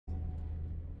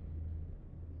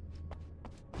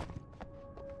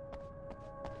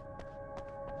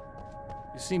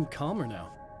seem calmer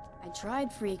now. I tried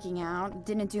freaking out.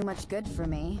 Didn't do much good for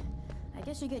me. I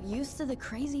guess you get used to the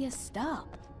craziest stuff.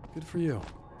 Good for you.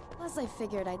 Plus, I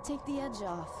figured I'd take the edge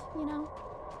off, you know?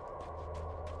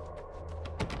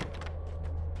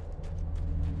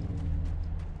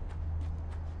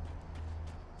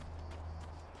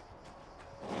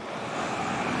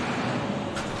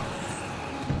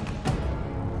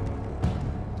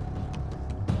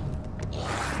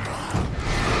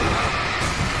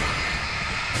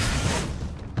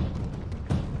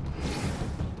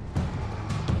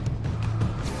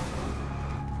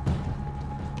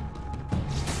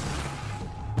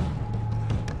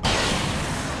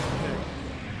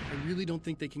 I don't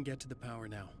think they can get to the power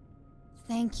now.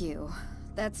 Thank you.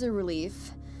 That's a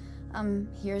relief.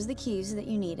 Here's the keys that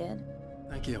you needed.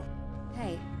 Thank you.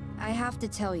 Hey, I have to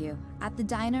tell you, at the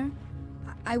diner,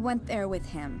 I went there with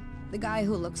him. The guy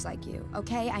who looks like you,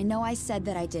 okay? I know I said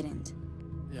that I didn't.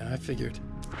 Yeah, I figured.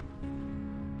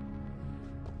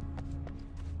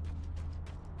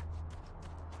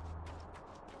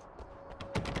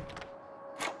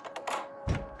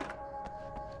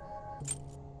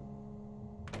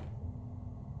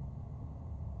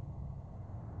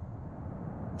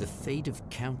 The fate of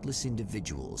countless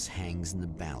individuals hangs in the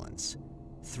balance,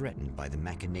 threatened by the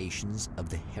machinations of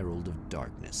the Herald of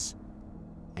Darkness.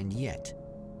 And yet,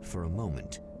 for a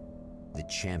moment, the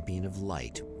champion of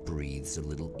light breathes a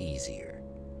little easier.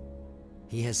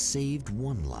 He has saved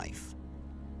one life.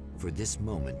 For this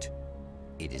moment,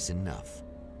 it is enough.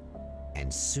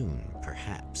 And soon,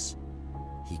 perhaps,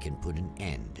 he can put an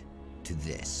end to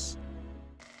this.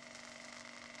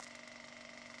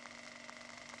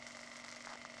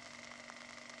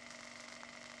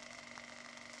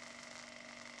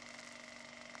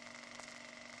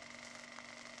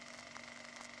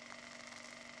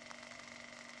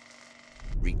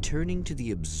 Returning to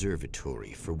the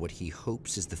observatory for what he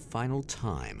hopes is the final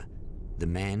time, the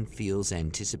man feels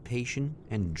anticipation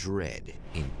and dread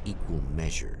in equal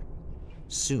measure.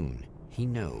 Soon, he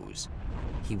knows,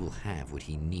 he will have what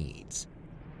he needs.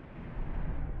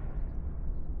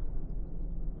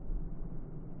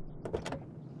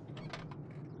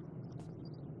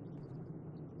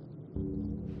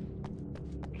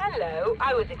 Hello,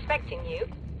 I was expecting you.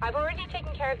 I've already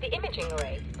taken care of the imaging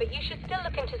array, but you should still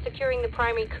look into securing the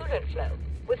primary coolant flow.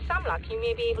 With some luck, you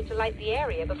may be able to light the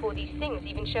area before these things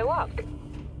even show up.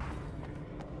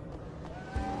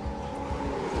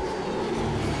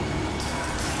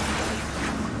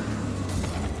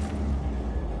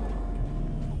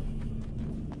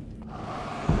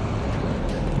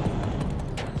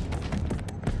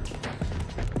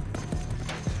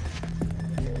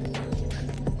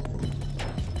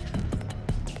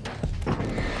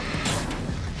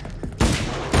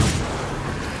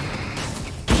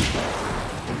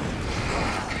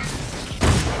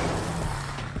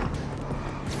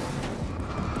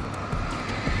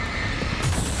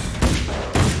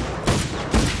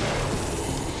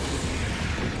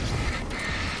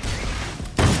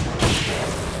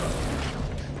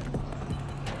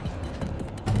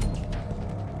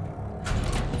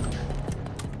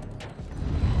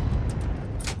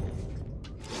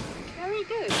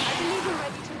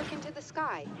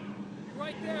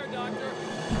 Right there, Doctor.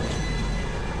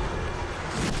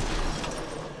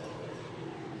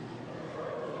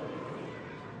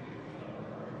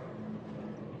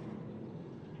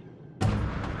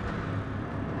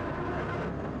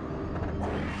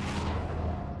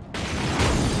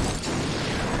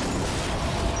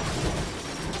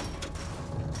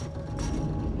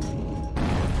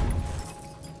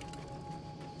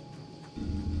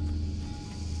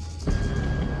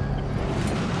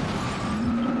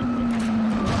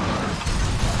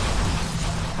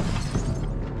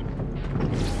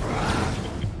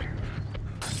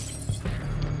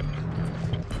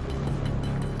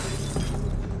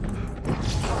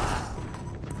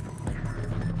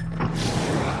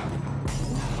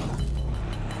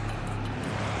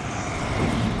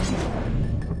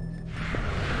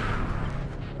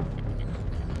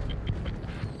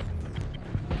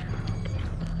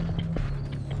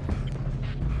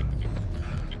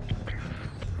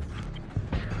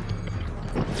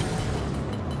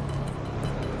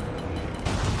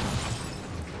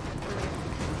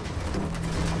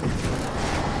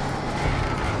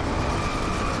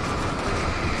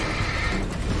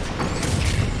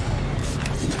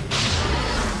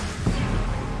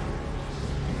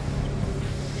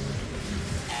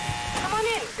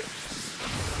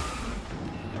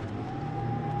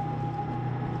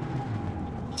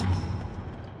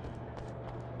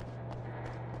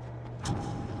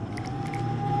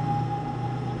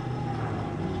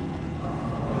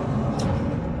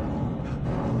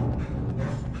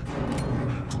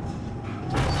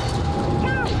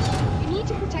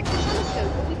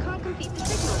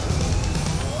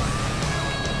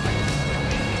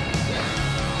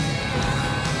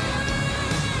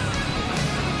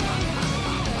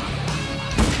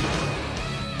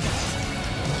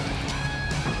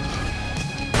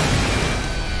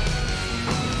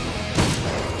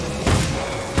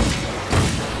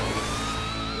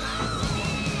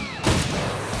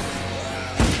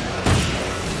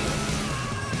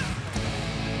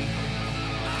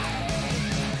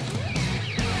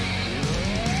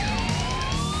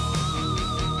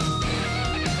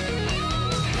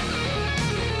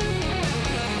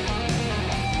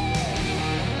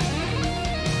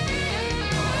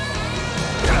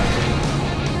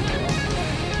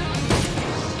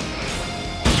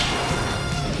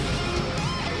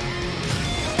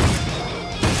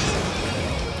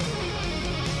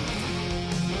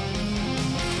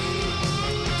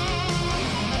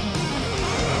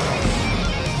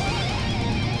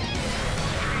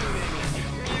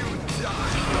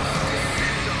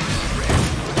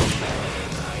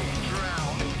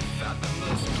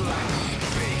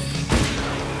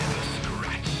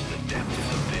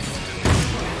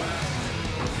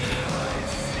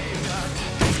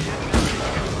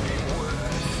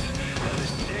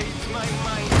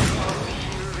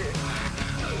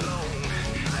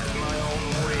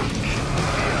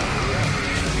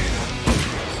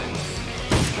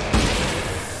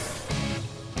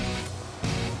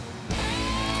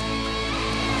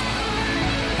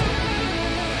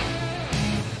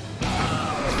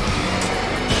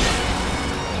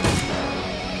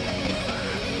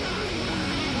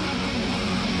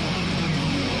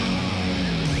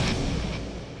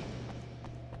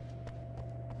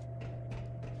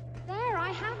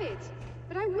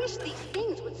 wish these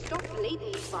things would stop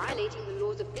blatantly violating the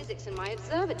laws of physics in my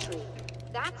observatory.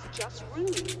 That's just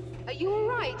rude. Are you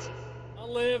alright?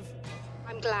 I'll live.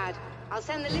 I'm glad. I'll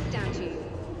send the lift down to you.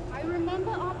 I remember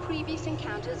our previous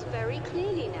encounters very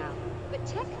clearly now, but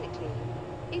technically,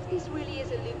 if this really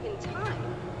is a loop in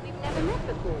time, we've never met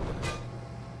before.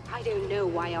 I don't know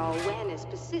why our awareness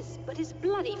persists, but it's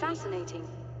bloody fascinating.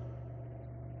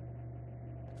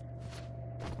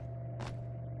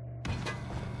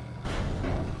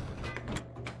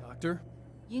 Doctor?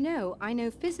 You know, I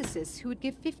know physicists who would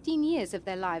give 15 years of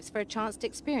their lives for a chance to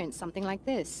experience something like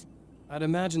this. I'd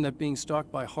imagine that being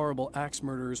stalked by horrible axe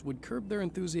murderers would curb their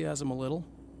enthusiasm a little.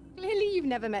 Clearly you've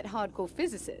never met hardcore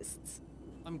physicists.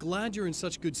 I'm glad you're in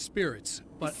such good spirits,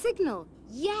 but... The signal!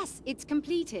 Yes, it's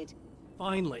completed.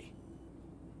 Finally.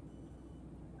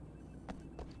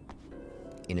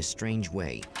 In a strange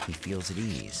way, he feels at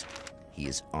ease. He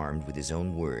is armed with his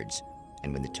own words,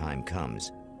 and when the time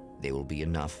comes, they will be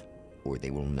enough, or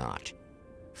they will not.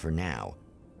 For now,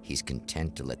 he's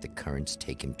content to let the currents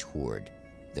take him toward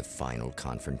the final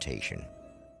confrontation.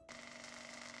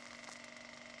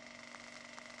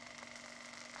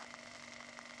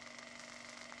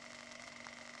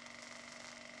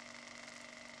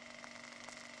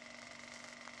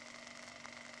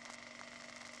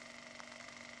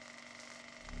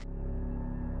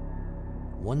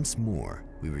 Once more,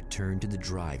 we return to the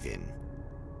drive-in.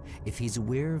 If he's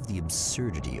aware of the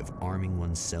absurdity of arming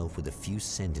oneself with a few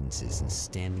sentences and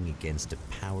standing against a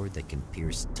power that can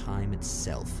pierce time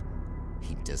itself,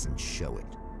 he doesn't show it.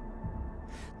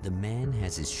 The man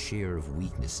has his share of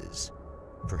weaknesses,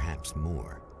 perhaps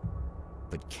more,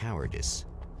 but cowardice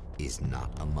is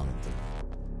not among them.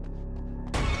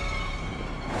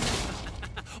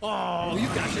 Oh, you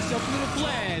got yourself a little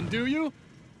plan, do you?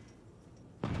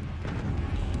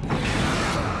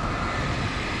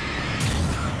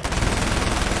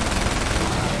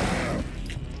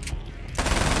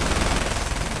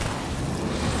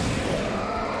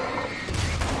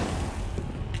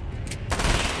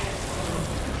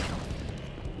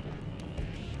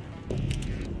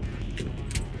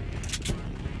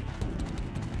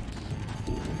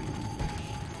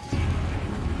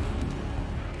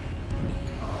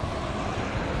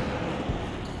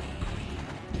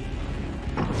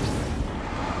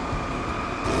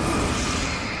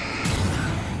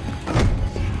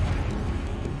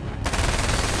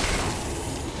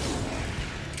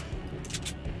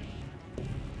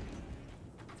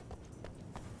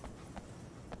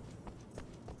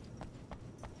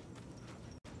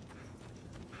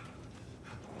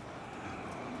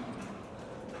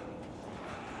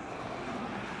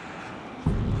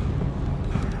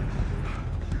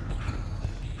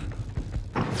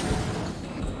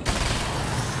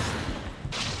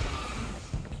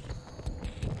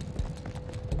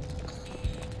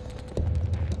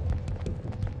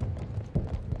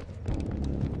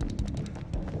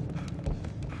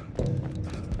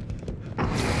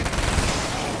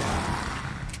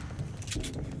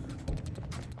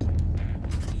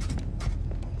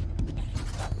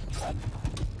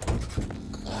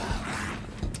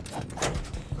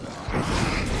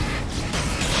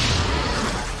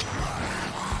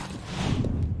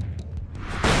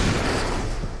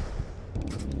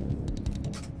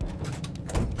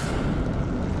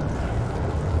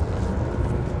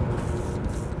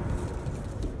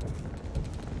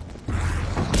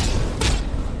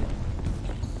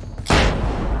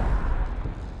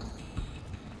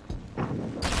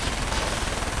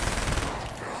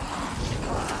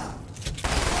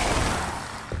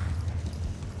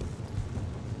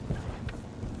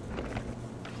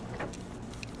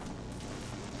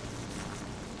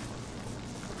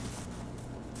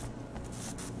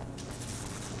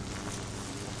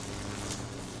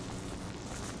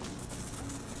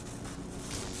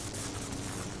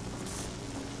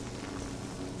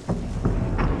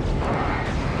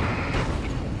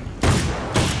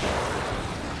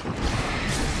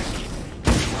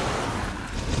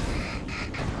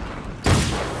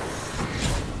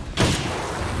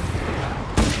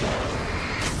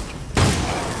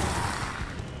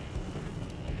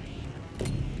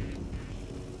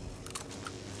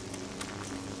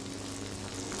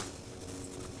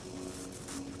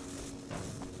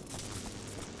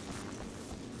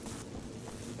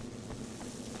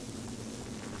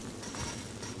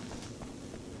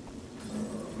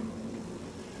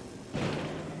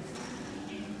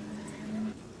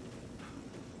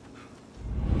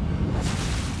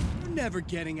 Never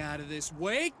getting out of this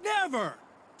wake, never!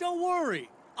 Don't worry,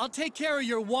 I'll take care of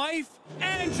your wife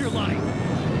and your life!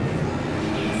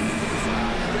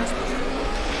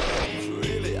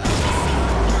 Really,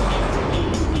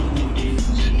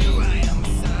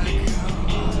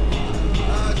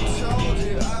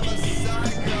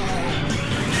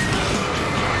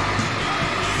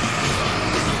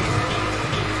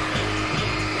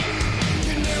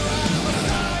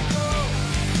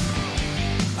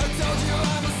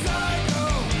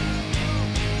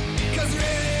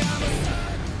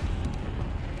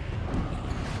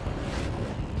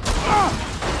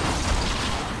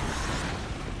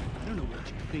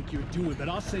 doing,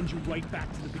 but I'll send you right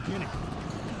back to the beginning.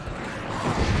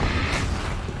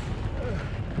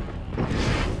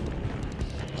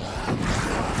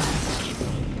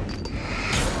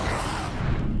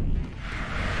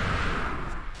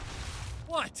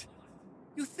 What?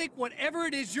 You think whatever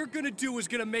it is you're gonna do is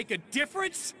gonna make a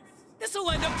difference? This'll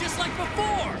end up just like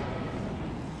before!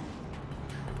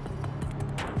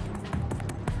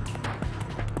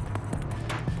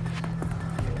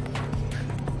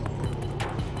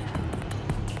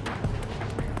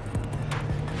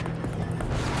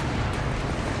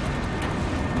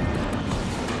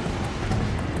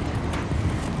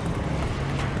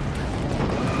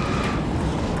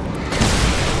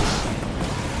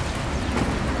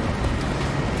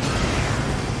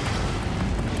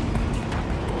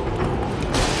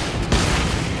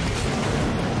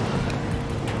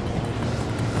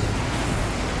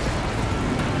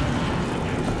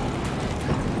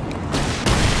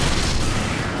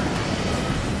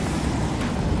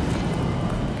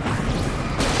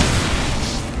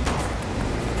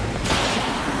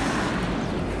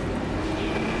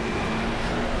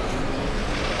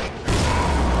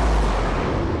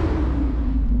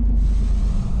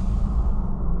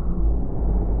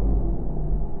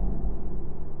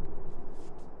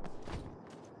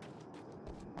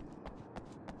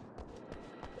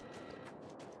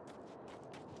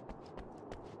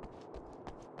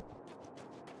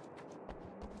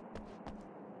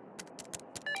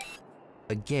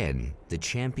 Again, the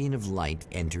champion of light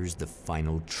enters the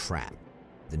final trap.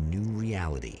 The new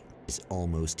reality is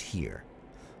almost here.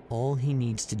 All he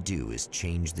needs to do is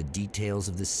change the details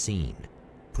of the scene,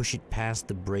 push it past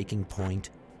the breaking point,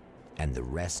 and the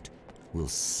rest will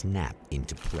snap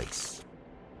into place.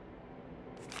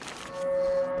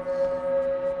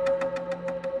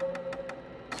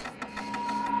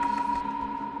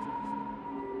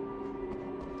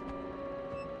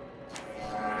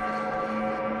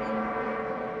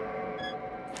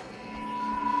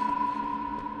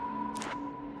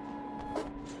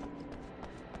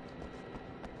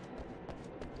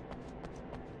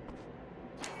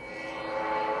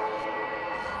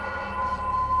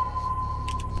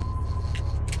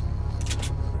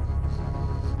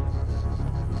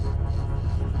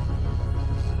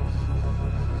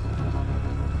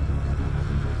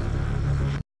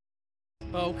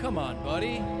 Oh, come on,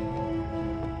 buddy.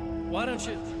 Why don't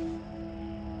you...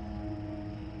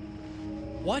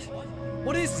 What?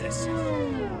 What is this?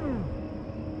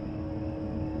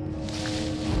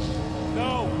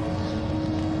 No!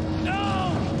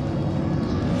 No!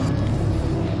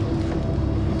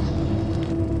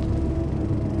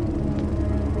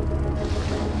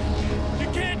 You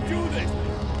can't do this!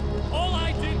 All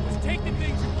I did was take the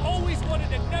things you always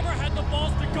wanted and never had the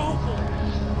balls to go for!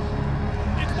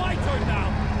 It's my turn now!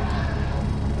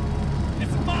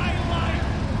 It's my life!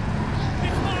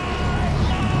 It's my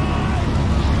life!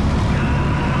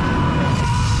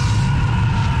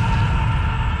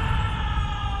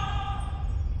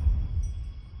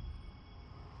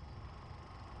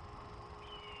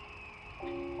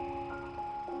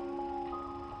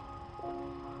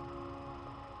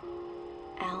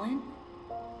 Alan?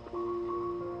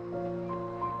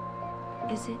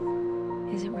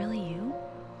 Is it really you?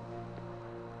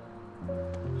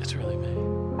 It's really me.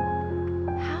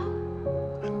 How?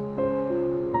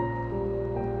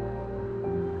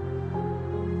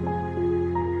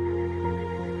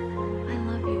 I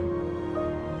love you.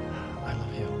 I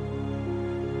love you.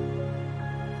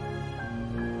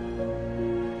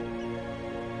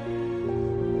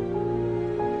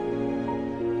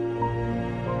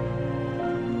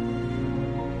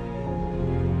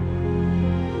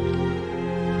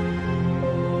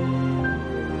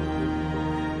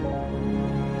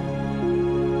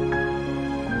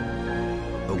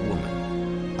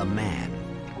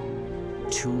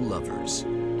 Two lovers,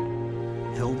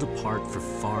 held apart for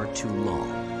far too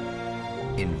long,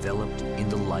 enveloped in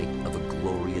the light of a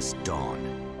glorious dawn.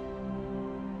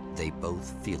 They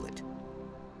both feel it.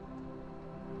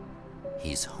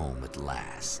 He's home at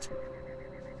last.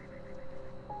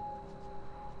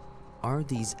 Are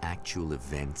these actual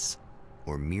events,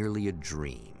 or merely a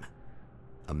dream?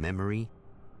 A memory,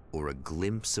 or a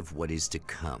glimpse of what is to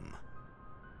come?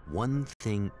 One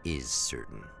thing is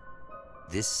certain.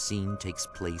 This scene takes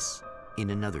place in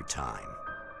another time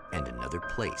and another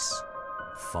place,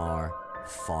 far,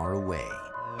 far away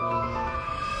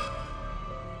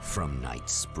from Night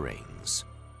Springs.